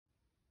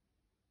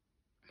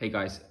Hey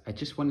guys, I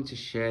just wanted to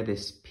share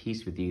this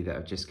piece with you that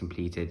I've just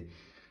completed.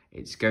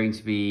 It's going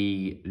to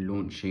be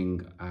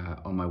launching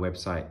on my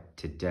website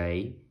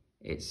today.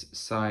 It's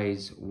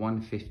size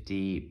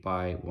 150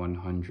 by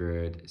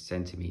 100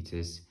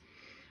 centimeters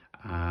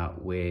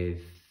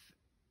with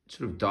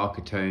sort of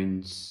darker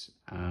tones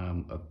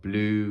of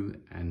blue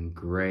and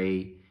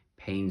grey,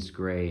 Paynes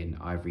Grey and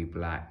Ivory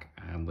black,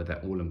 with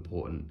that all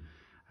important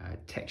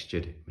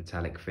textured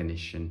metallic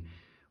finish. And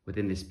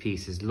within this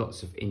piece there's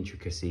lots of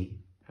intricacy,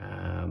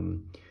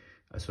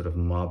 a sort of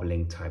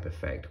marbling type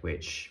effect,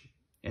 which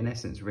in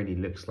essence really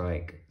looks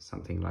like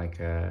something like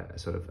a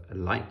sort of a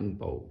lightning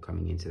bolt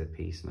coming into the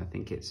piece. And I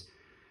think it's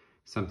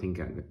something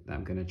that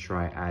I'm going to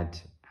try add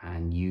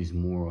and use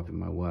more of in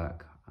my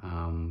work.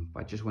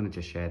 But I just wanted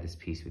to share this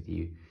piece with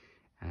you.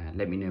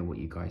 Let me know what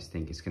you guys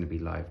think. It's going to be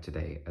live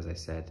today, as I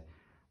said.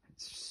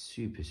 It's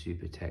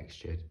super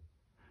textured,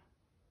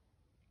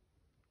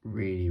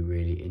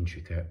 really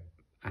intricate,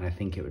 and I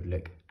think it would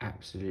look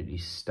absolutely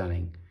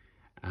stunning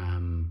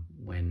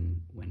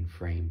when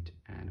framed.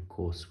 And of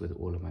course, with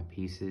all of my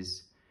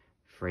pieces,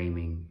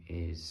 framing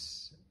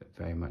is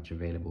very much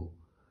available.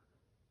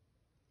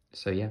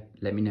 So yeah,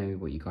 let me know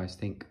what you guys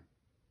think.